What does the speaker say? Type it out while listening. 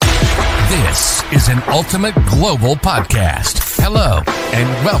This is an ultimate global podcast. Hello,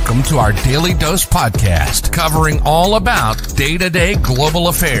 and welcome to our Daily Dose podcast, covering all about day-to-day global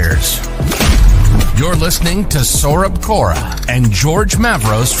affairs. You're listening to Saurabh Kora and George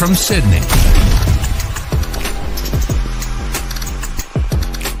Mavros from Sydney.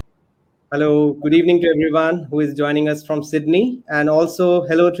 Hello, good evening to everyone who is joining us from Sydney, and also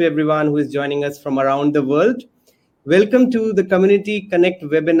hello to everyone who is joining us from around the world. Welcome to the Community Connect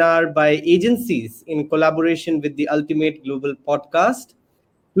webinar by agencies in collaboration with the Ultimate Global Podcast.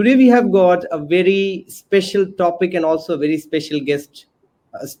 Today we have got a very special topic and also a very special guest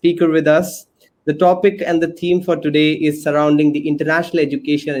speaker with us. The topic and the theme for today is surrounding the international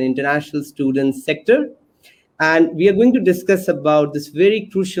education and international students sector. And we are going to discuss about this very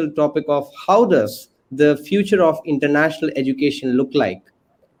crucial topic of how does the future of international education look like.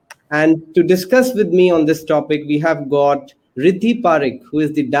 And to discuss with me on this topic, we have got Riddhi Parekh, who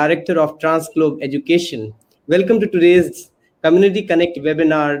is the Director of Transglobe Education. Welcome to today's Community Connect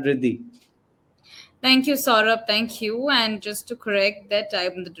webinar, Riddhi. Thank you, Saurabh. Thank you. And just to correct that,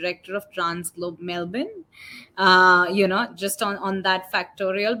 I'm the Director of Transglobe Melbourne, just on that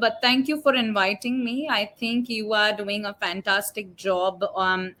factorial. But thank you for inviting me. I think you are doing a fantastic job.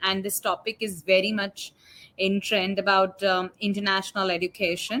 And this topic is very much in trend about international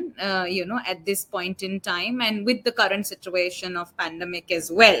education, at this point in time, and with the current situation of pandemic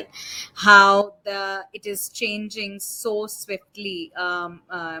as well, how it is changing so swiftly on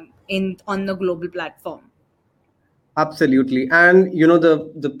the global platform. Absolutely. And,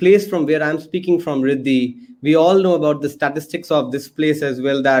 the place from where I'm speaking from, Riddhi, we all know about the statistics of this place as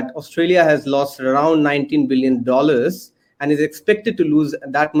well, that Australia has lost around $19 billion and is expected to lose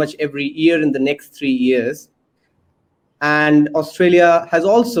that much every year in the next 3 years. And Australia has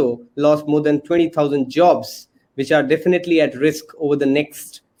also lost more than 20,000 jobs, which are definitely at risk over the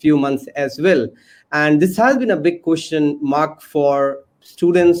next few months as well. And this has been a big question mark for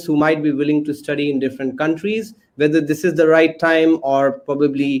students who might be willing to study in different countries, whether this is the right time or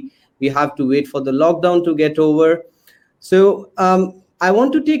probably we have to wait for the lockdown to get over. So I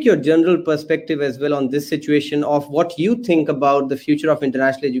want to take your general perspective as well on this situation of what you think about the future of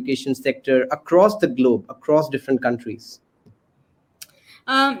international education sector across the globe, across different countries.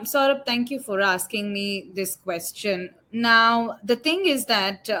 Saurabh, thank you for asking me this question. Now, the thing is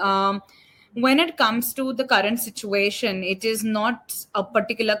that when it comes to the current situation, it is not a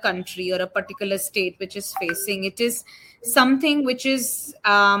particular country or a particular state which is facing. It is something which is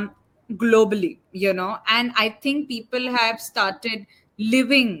globally, and I think people have started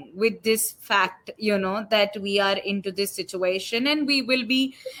living with this fact, that we are into this situation and we will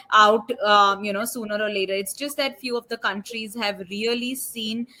be out, sooner or later. It's just that few of the countries have really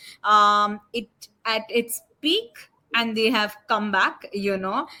seen it at its peak and they have come back,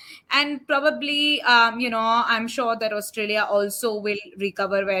 and probably, I'm sure that Australia also will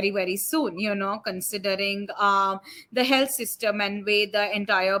recover very, very soon, considering the health system and way the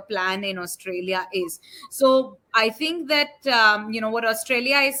entire plan in Australia is. So I think that, what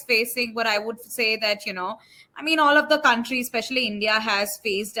Australia is facing, what I would say that, all of the countries, especially India, has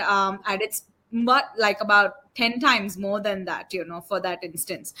faced at its but like about 10 times more than that, for that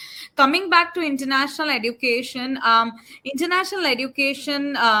instance. Coming back to international education, from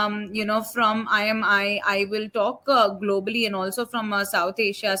IMI, I will talk globally and also from South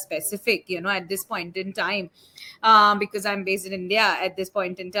Asia specific, at this point in time, because I'm based in India at this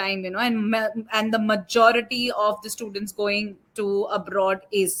point in time, and the majority of the students going to abroad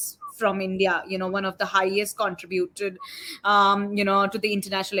is from India, one of the highest contributed, to the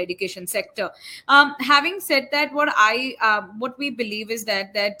international education sector. Having said that, what we believe is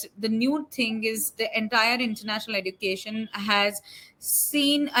that the new thing is the entire international education has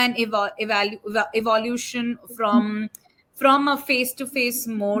seen an evolution from a face-to-face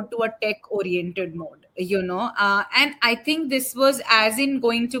mode to a tech-oriented mode, and I think this was as in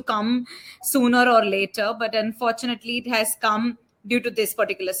going to come sooner or later, but unfortunately it has come due to this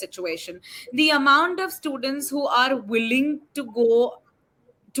particular situation. The amount of students who are willing to go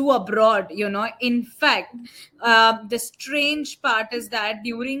to abroad, in fact, the strange part is that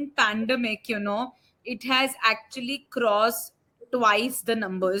during pandemic, it has actually crossed twice the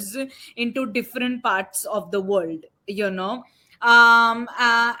numbers into different parts of the world, and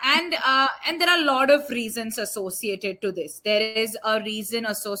there are a lot of reasons associated to this. There is a reason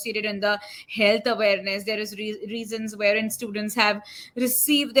associated in the health awareness. There is reasons wherein students have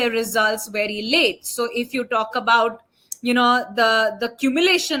received their results very late. So if you talk about the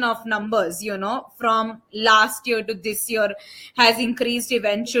accumulation of numbers from last year to this year has increased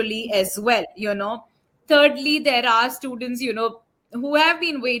eventually as well. Thirdly, there are students who have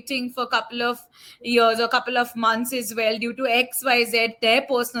been waiting for a couple of years or couple of months as well due to XYZ, their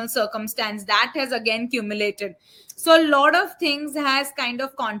personal circumstance, that has again accumulated. So a lot of things has kind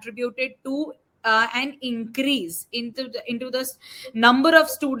of contributed to an increase into the number of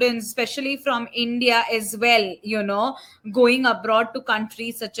students, especially from India as well, going abroad to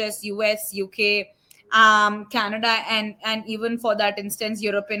countries such as US, UK, Canada, and even for that instance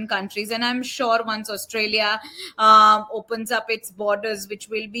European countries. And I'm sure once Australia opens up its borders, which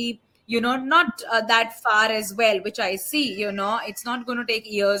will be not that far as well, which I see, it's not going to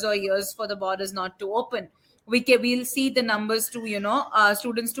take years or years for the borders not to open. We'll see the numbers to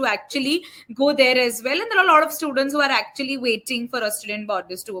students to actually go there as well, and there are a lot of students who are actually waiting for Australian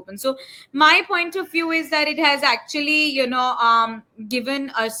borders to open. So my point of view is that it has actually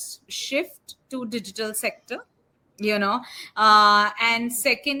given a shift to digital sector, and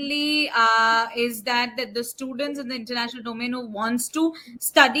secondly is that the students in the international domain who wants to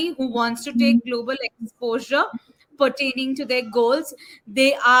study, who wants to take global exposure pertaining to their goals,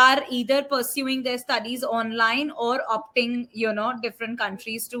 they are either pursuing their studies online or opting different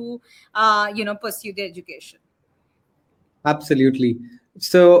countries to pursue their education. Absolutely.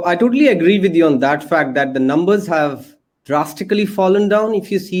 So I totally agree with you on that fact that the numbers have drastically fallen down.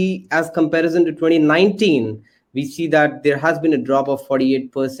 If you see as comparison to 2019, we see that there has been a drop of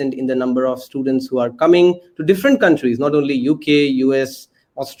 48% in the number of students who are coming to different countries, not only UK, US,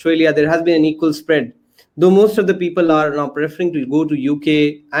 Australia. There has been an equal spread, though most of the people are now preferring to go to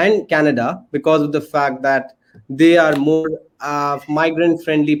UK and Canada because of the fact that they are more migrant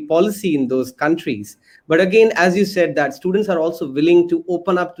friendly policy in those countries. But again, as you said, that students are also willing to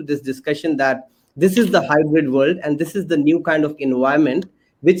open up to this discussion that this is the hybrid world and this is the new kind of environment,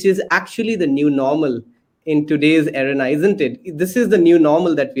 which is actually the new normal in today's arena, isn't it? This is the new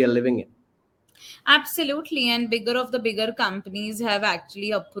normal that we are living in. Absolutely, and bigger companies have actually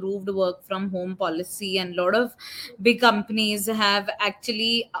approved work from home policy, and a lot of big companies have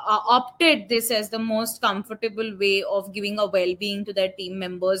actually opted this as the most comfortable way of giving a well-being to their team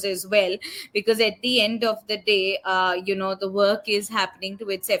members as well, because at the end of the day the work is happening to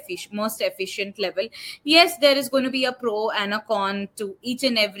its most efficient level. Yes, there is going to be a pro and a con to each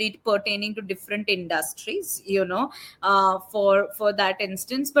and every pertaining to different industries, for that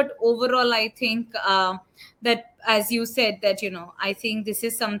instance, but overall I think that, as you said, that I think this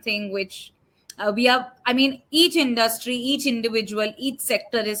is something which each industry, each individual, each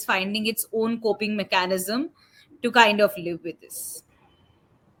sector is finding its own coping mechanism to kind of live with this.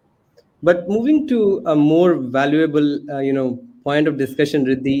 But moving to a more valuable point of discussion,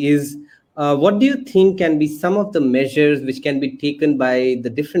 Riddhi, is what do you think can be some of the measures which can be taken by the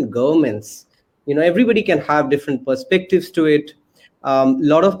different governments? Everybody can have different perspectives to it. A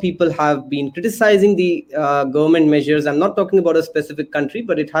lot of people have been criticizing the government measures. I'm not talking about a specific country,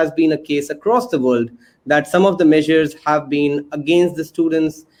 but it has been a case across the world that some of the measures have been against the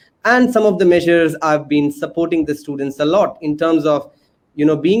students, and some of the measures have been supporting the students a lot. In terms of,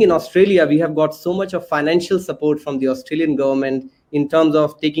 being in Australia, we have got so much of financial support from the Australian government in terms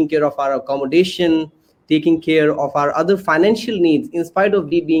of taking care of our accommodation, taking care of our other financial needs, in spite of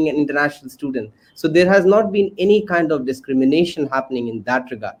me being an international student. So there has not been any kind of discrimination happening in that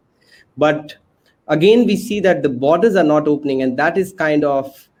regard. But again, we see that the borders are not opening, and that is kind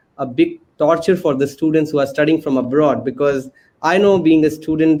of a big torture for the students who are studying from abroad, because I know, being a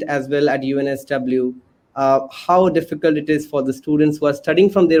student as well at UNSW, how difficult it is for the students who are studying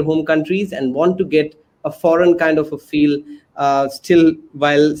from their home countries and want to get a foreign kind of a feel still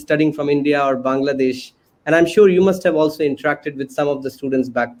while studying from India or Bangladesh. And I'm sure you must have also interacted with some of the students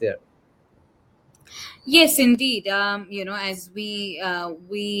back there. Yes, indeed. As we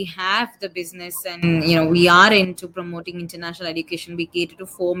have the business, and we are into promoting international education, we cater to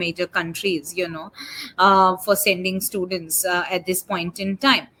 4 major countries, for sending students at this point in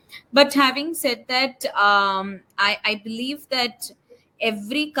time. But having said that, I believe that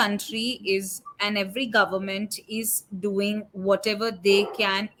every country is, and every government is doing whatever they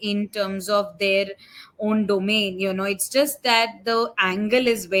can in terms of their own domain. It's just that the angle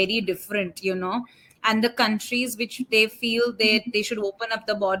is very different, and the countries which they feel they should open up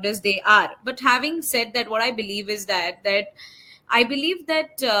the borders, they are. But having said that, what I believe is that I believe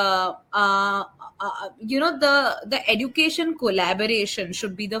that the education collaboration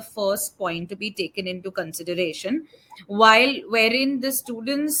should be the first point to be taken into consideration, wherein the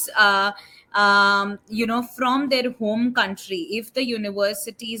students from their home country, if the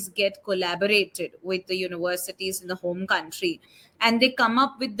universities get collaborated with the universities in the home country and they come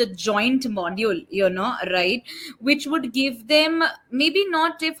up with the joint module, right, which would give them maybe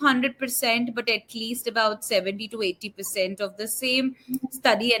not if 100%, but at least about 70 to 80% of the same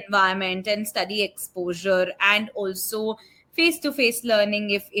study environment and study exposure, and also face to face learning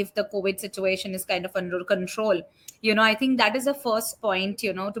if the COVID situation is kind of under control. I think that is the first point,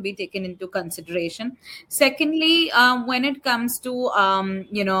 to be taken into consideration. Secondly, when it comes to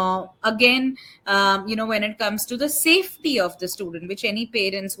again, when it comes to the safety of the student, which any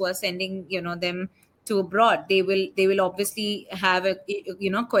parents who are sending them to abroad, they will obviously have a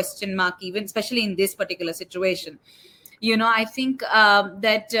question mark, even especially in this particular situation. I think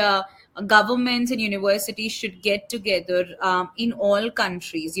that governments and universities should get together in all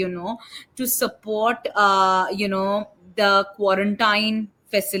countries, to support the quarantine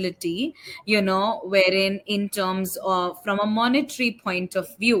facility, wherein in terms of from a monetary point of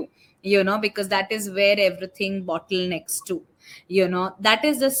view, because that is where everything bottlenecks to. That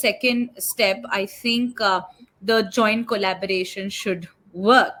is the second step. I think the joint collaboration should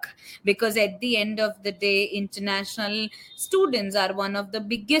work, because at the end of the day, international students are one of the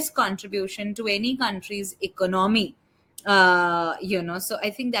biggest contribution to any country's economy. So I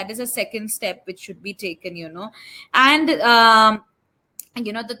think that is a second step which should be taken. And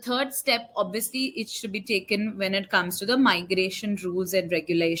the third step, obviously it should be taken when it comes to the migration rules and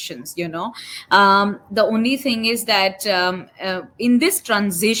regulations. The only thing is that in this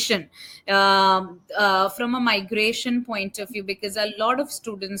transition, from a migration point of view, because a lot of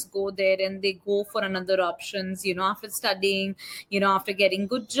students go there and they go for another options, after studying, after getting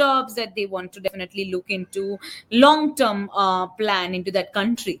good jobs, that they want to definitely look into long term plan into that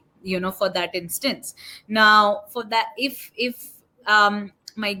country, for that instance. Now for that, if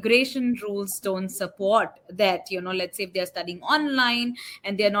migration rules don't support that, let's say if they're studying online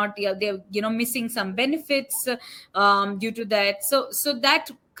and they're not, they're missing some benefits due to that, so that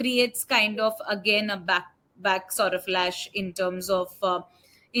creates kind of again a back sort of lash in terms of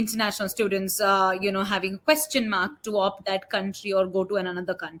international students having a question mark to opt that country or go to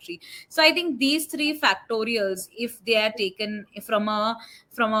another country. So I think these three factorials, if they are taken from a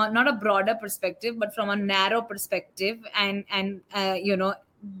not a broader perspective but from a narrow perspective, and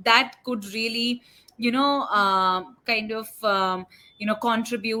that could really kind of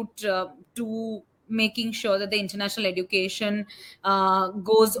contribute to making sure that the international education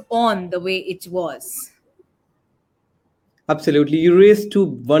goes on the way it was. Absolutely. You raised two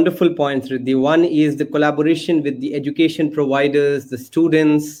wonderful points, Riddhi. One is the collaboration with the education providers, the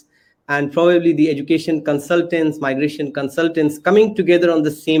students, and probably the education consultants, migration consultants coming together on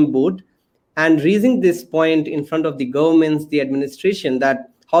the same boat and raising this point in front of the governments, the administration,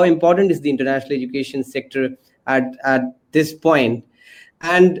 that how important is the international education sector at this point.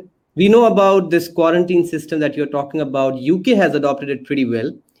 And we know about this quarantine system that you're talking about. UK has adopted it pretty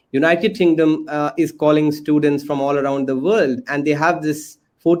well. United Kingdom is calling students from all around the world, and they have this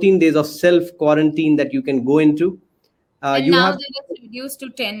 14 days of self-quarantine that you can go into. And now that it's reduced to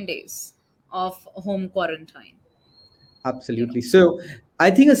 10 days of home quarantine. Absolutely. So I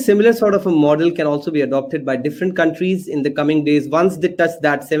think a similar sort of a model can also be adopted by different countries in the coming days once they touch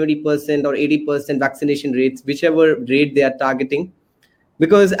that 70% or 80% vaccination rates, whichever rate they are targeting.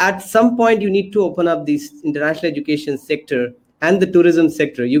 Because at some point, you need to open up this international education sector and the tourism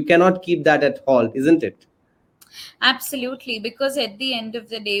sector. You cannot keep that at halt, isn't it? Absolutely, because at the end of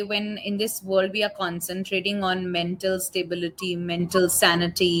the day, when in this world we are concentrating on mental stability, mental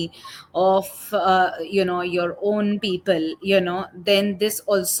sanity of your own people, then this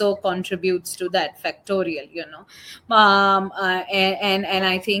also contributes to that factorial. And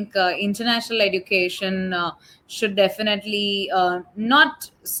I think international education should definitely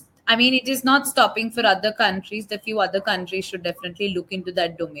not. I mean, it is not stopping for other countries. The few other countries should definitely look into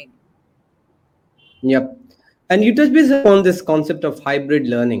that domain. Yep. And you touched base on this concept of hybrid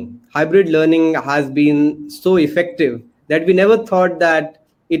learning. Hybrid learning has been so effective that we never thought that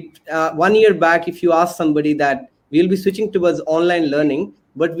it 1 year back, if you ask somebody that we'll be switching towards online learning,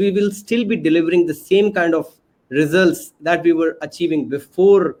 but we will still be delivering the same kind of results that we were achieving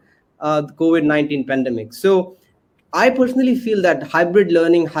before the COVID-19 pandemic. So I personally feel that hybrid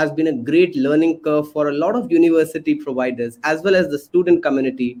learning has been a great learning curve for a lot of university providers as well as the student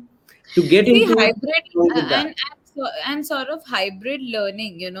community to get into hybrid and sort of hybrid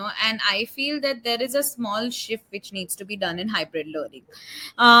learning, and I feel that there is a small shift which needs to be done in hybrid learning.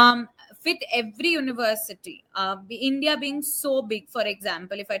 with every university, India being so big, for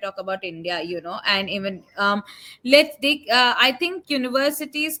example, if I talk about India, and even let's take, I think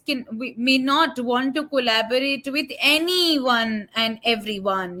universities may not want to collaborate with anyone and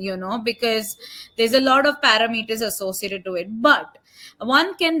everyone, because there's a lot of parameters associated to it. But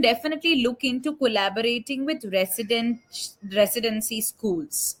one can definitely look into collaborating with residency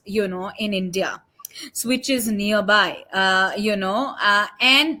schools, in India, which is nearby,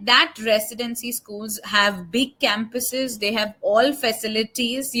 and that residency schools have big campuses, they have all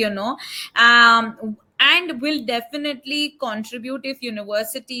facilities, and will definitely contribute if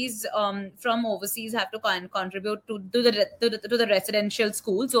universities from overseas have to contribute to the residential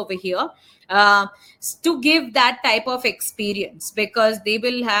schools over here, uh, to give that type of experience, because they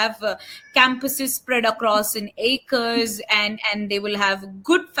will have campuses spread across in acres, and they will have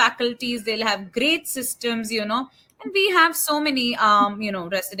good faculties, they'll have great systems, and we have so many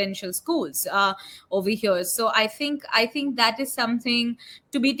residential schools over here. So I think that is something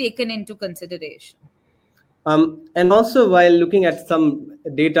to be taken into consideration. And also, while looking at some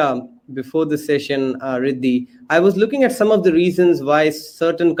data before the session, Riddhi, I was looking at some of the reasons why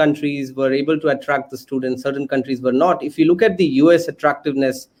certain countries were able to attract the students, certain countries were not. If you look at the US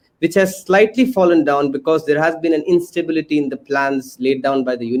attractiveness, which has slightly fallen down because there has been an instability in the plans laid down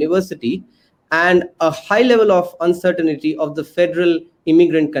by the university, and a high level of uncertainty of the federal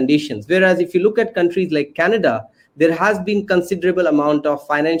immigrant conditions. Whereas if you look at countries like Canada, there has been considerable amount of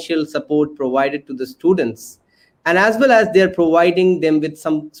financial support provided to the students, and as well as they're providing them with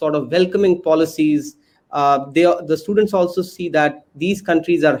some sort of welcoming policies. The students also see that these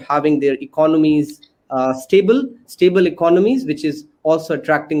countries are having their economies stable economies, which is also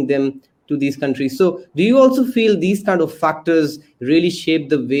attracting them to these countries. So do you also feel these kind of factors really shape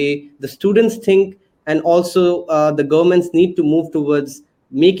the way the students think, and also the governments need to move towards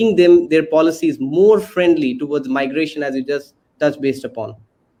making their policies more friendly towards migration, as you just touched based upon?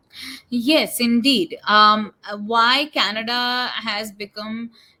 Yes, indeed. Why Canada has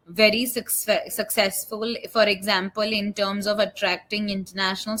become very successful, for example, in terms of attracting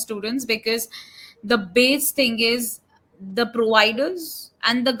international students, because the base thing is the providers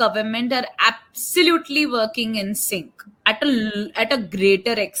and the government are absolutely working in sync at a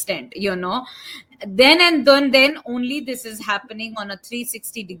greater extent, then only this is happening on a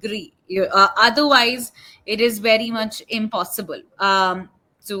 360 degree. Otherwise it is very much impossible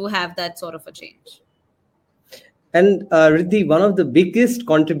to have that sort of a change. And Riddhi, one of the biggest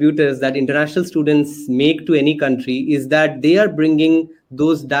contributors that international students make to any country is that they are bringing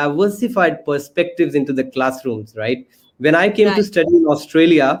those diversified perspectives into the classrooms, right? When I came to Right. study in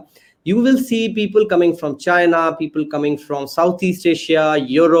Australia, you will see people coming from China, people coming from Southeast Asia,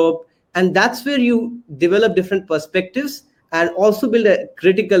 Europe, and that's where you develop different perspectives and also build a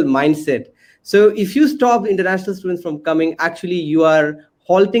critical mindset. So if you stop international students from coming, actually you are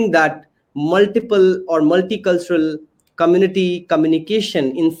halting that multiple or multicultural community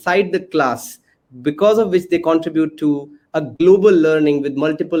communication inside the class, because of which they contribute to a global learning with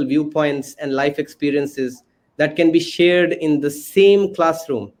multiple viewpoints and life experiences that can be shared in the same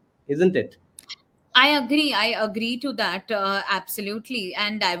classroom, isn't it? I agree to that, absolutely.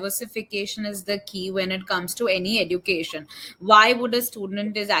 And diversification is the key when it comes to any education. Why would a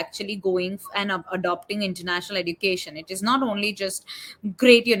student is actually going and adopting international education? It is not only just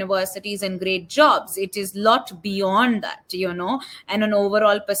great universities and great jobs. It is lot beyond that, and an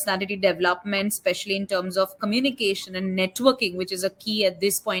overall personality development, especially in terms of communication and networking, which is a key at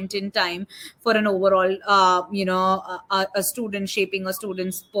this point in time for an overall, a student, shaping a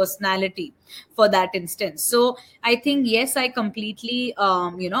student's personality for that instance. So I think, yes, I completely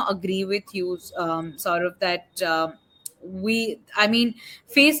agree with you, sort of that, I mean,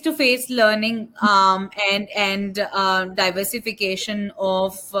 face to face learning, and diversification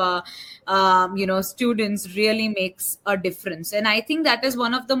of students really makes a difference. And I think that is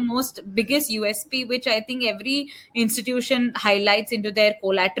one of the most biggest USP, which I think every institution highlights into their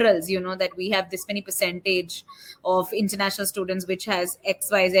collaterals, that we have this many percentage of international students, which has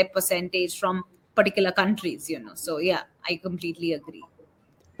XYZ percentage from particular countries. So yeah, I completely agree.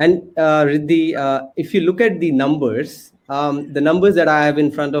 And Riddhi, if you look at the numbers that I have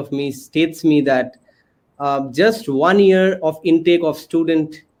in front of me states me that just 1 year of intake of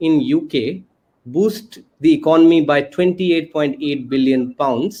student in UK boost the economy by 28.8 billion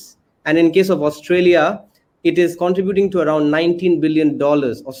pounds. And in case of Australia, it is contributing to around $19 billion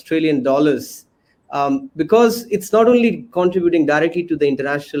Australian dollars, because it's not only contributing directly to the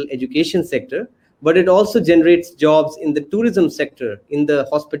international education sector, but it also generates jobs in the tourism sector, in the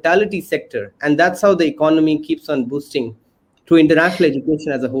hospitality sector, and that's how the economy keeps on boosting through international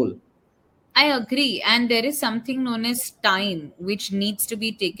education as a whole. I agree. And there is something known as time, which needs to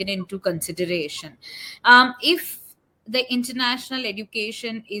be taken into consideration. If the international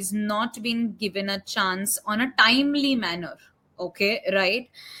education is not being given a chance on a timely manner, okay, right,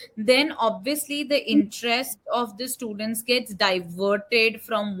 then obviously the interest of the students gets diverted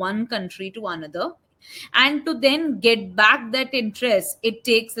from one country to another. And to then get back that interest, it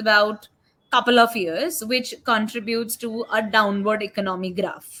takes about couple of years, which contributes to a downward economic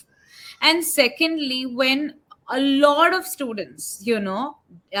graph. And secondly, when a lot of students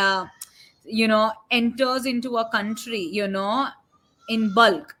uh, enters into a country in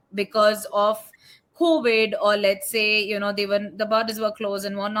bulk because of COVID, or let's say the borders were closed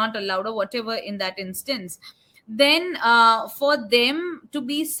and were not allowed, or whatever in that instance, then for them to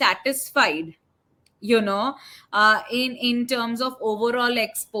be satisfied you know in terms of overall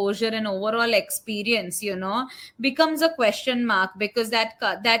exposure and overall experience becomes a question mark, because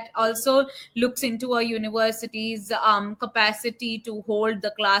that also looks into a university's capacity to hold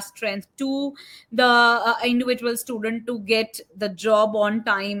the class strength, to the individual student to get the job on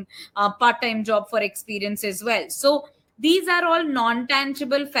time, part-time job for experience as well. So these are all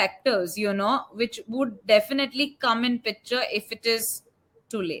non-tangible factors which would definitely come in picture if it is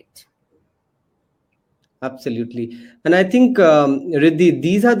too late. Absolutely. And I think, Riddhi,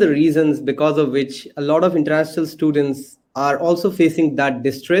 these are the reasons because of which a lot of international students are also facing that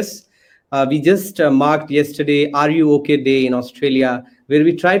distress. We just marked yesterday Are You OK Day in Australia, where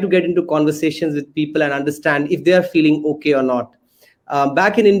we try to get into conversations with people and understand if they are feeling okay or not.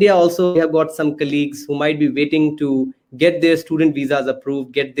 Back in India also, we have got some colleagues who might be waiting to get their student visas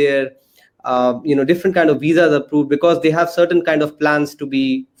approved, get their different kind of visas approved, because they have certain kind of plans to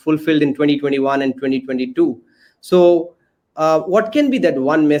be fulfilled in 2021 and 2022. So what can be that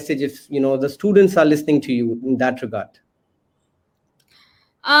one message if the students are listening to you in that regard?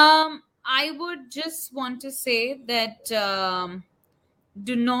 I would just want to say that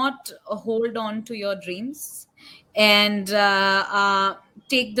do not hold on to your dreams, and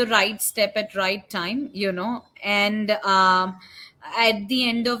take the right step at right time, and at the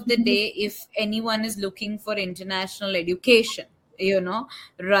end of the day, if anyone is looking for international education,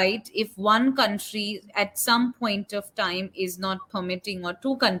 right, if one country at some point of time is not permitting, or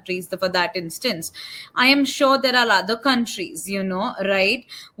two countries for that instance, I am sure there are other countries, right,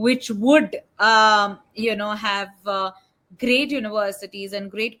 which would have great universities and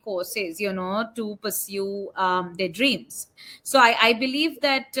great courses to pursue their dreams. So I believe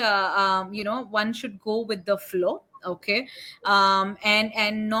that one should go with the flow, okay,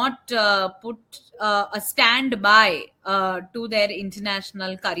 and not put a standby to their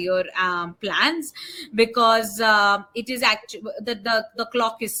international career plans, because it is actually the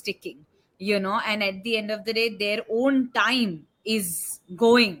clock is ticking, and at the end of the day their own time is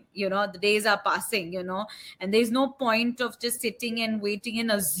going, the days are passing, and there's no point of just sitting and waiting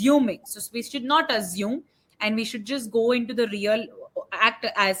and assuming. So we should not assume, and we should just go into the real, act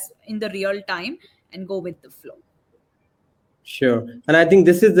as in the real time, and go with the flow. Sure. And I think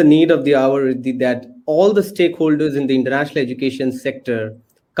this is the need of the hour, Riddhi, that all the stakeholders in the international education sector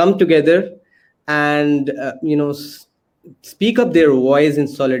come together and speak up their voice in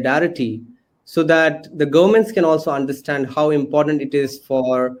solidarity, so that the governments can also understand how important it is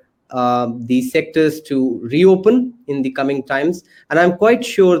for these sectors to reopen in the coming times. And I'm quite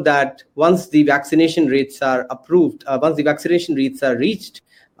sure that once the vaccination rates are approved, once the vaccination rates are reached,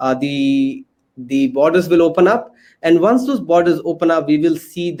 the borders will open up. And once those borders open up, we will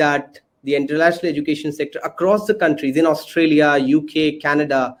see that the international education sector across the countries in Australia, UK,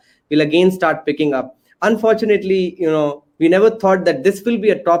 Canada will again start picking up. Unfortunately, we never thought that this will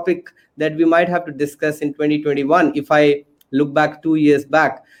be a topic that we might have to discuss in 2021 if I look back 2 years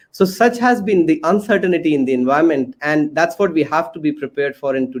back. So such has been the uncertainty in the environment, and that's what we have to be prepared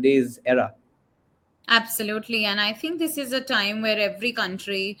for in today's era. Absolutely. And I think this is a time where every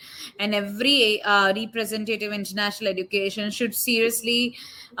country and every representative international education should seriously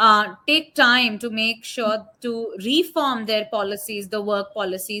take time to make sure to reform their policies, the work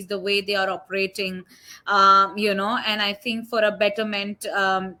policies, the way they are operating, and I think for a betterment,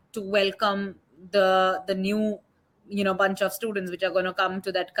 to welcome the new bunch of students which are going to come to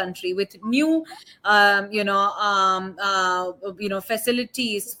that country with new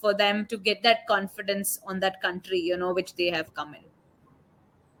facilities for them to get that confidence on that country which they have come in.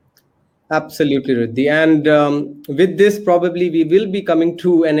 Absolutely, Riddhi. And with this, probably we will be coming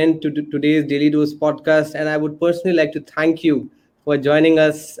to an end to today's Daily Dose podcast. And I would personally like to thank you for joining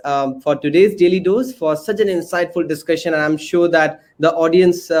us for today's Daily Dose, for such an insightful discussion. And I'm sure that the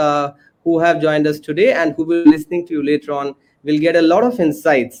audience who have joined us today and who will be listening to you later on we'll get a lot of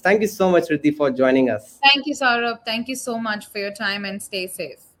insights. Thank you so much, Riddhi, for joining us. Thank you, Saurabh. Thank you so much for your time, and stay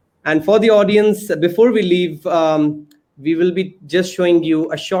safe. And for the audience, before we leave, we will be just showing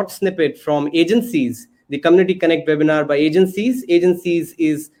you a short snippet from Agencies, the Community Connect webinar by Agencies. Agencies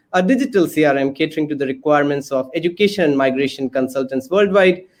is a digital CRM catering to the requirements of education and migration consultants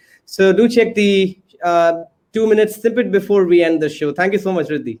worldwide. So do check the 2-minute snippet before we end the show. Thank you so much,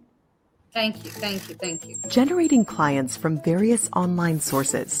 Riddhi. Thank you. Generating clients from various online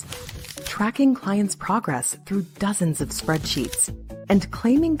sources, tracking clients' progress through dozens of spreadsheets, and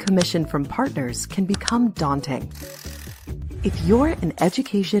claiming commission from partners can become daunting. If you're an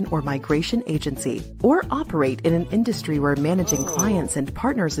education or migration agency or operate in an industry where managing clients and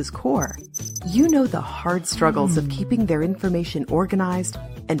partners is core, you know the hard struggles of keeping their information organized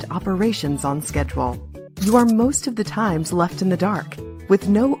and operations on schedule. You are most of the times left in the dark, with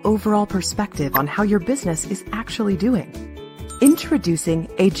no overall perspective on how your business is actually doing. Introducing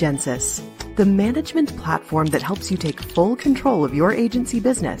Agensis, the management platform that helps you take full control of your agency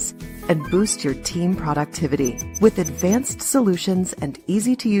business and boost your team productivity with advanced solutions and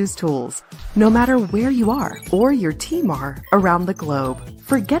easy-to-use tools, no matter where you are or your team are around the globe.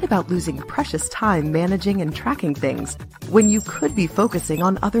 Forget about losing precious time managing and tracking things when you could be focusing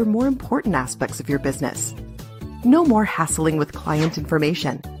on other more important aspects of your business. No more hassling with client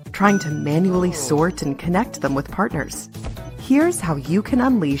information, trying to manually sort and connect them with partners. Here's how you can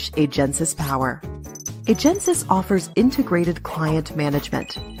unleash Agensis power. Agensis offers integrated client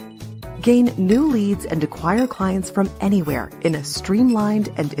management. Gain new leads and acquire clients from anywhere in a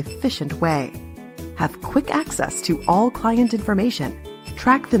streamlined and efficient way. Have quick access to all client information,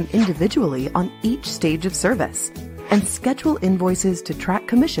 track them individually on each stage of service, and schedule invoices to track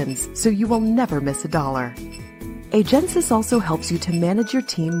commissions so you will never miss a dollar. Agensis also helps you to manage your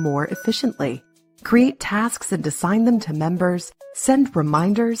team more efficiently. Create tasks and assign them to members, send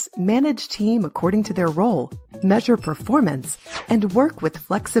reminders, manage team according to their role, measure performance, and work with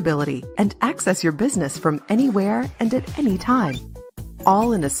flexibility and access your business from anywhere and at any time.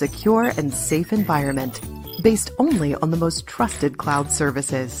 All in a secure and safe environment, based only on the most trusted cloud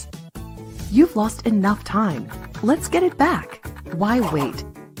services. You've lost enough time. Let's get it back. Why wait?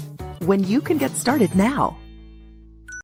 When you can get started now.